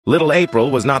Little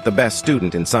April was not the best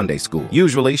student in Sunday school.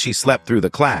 Usually she slept through the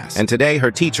class, and today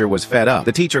her teacher was fed up.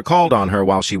 The teacher called on her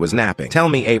while she was napping. "Tell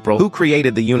me, April, who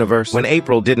created the universe?" When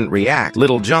April didn't react,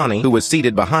 little Johnny, who was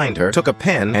seated behind her, took a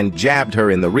pen and jabbed her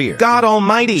in the rear. "God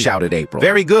almighty!" shouted April.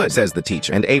 "Very good," says the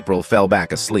teacher, and April fell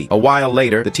back asleep. A while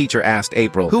later, the teacher asked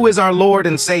April, "Who is our Lord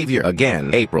and Savior?" Again,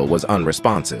 April was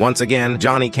unresponsive. Once again,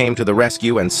 Johnny came to the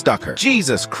rescue and stuck her.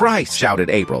 "Jesus Christ!"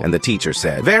 shouted April, and the teacher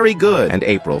said, "Very good," and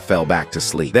April fell back to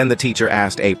sleep. Then the teacher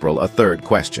asked April a third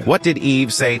question. What did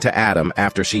Eve say to Adam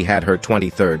after she had her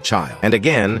 23rd child? And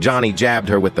again, Johnny jabbed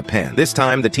her with the pen. This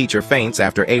time the teacher faints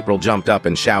after April jumped up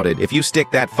and shouted, "If you stick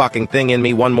that fucking thing in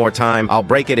me one more time, I'll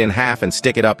break it in half and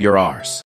stick it up your arse."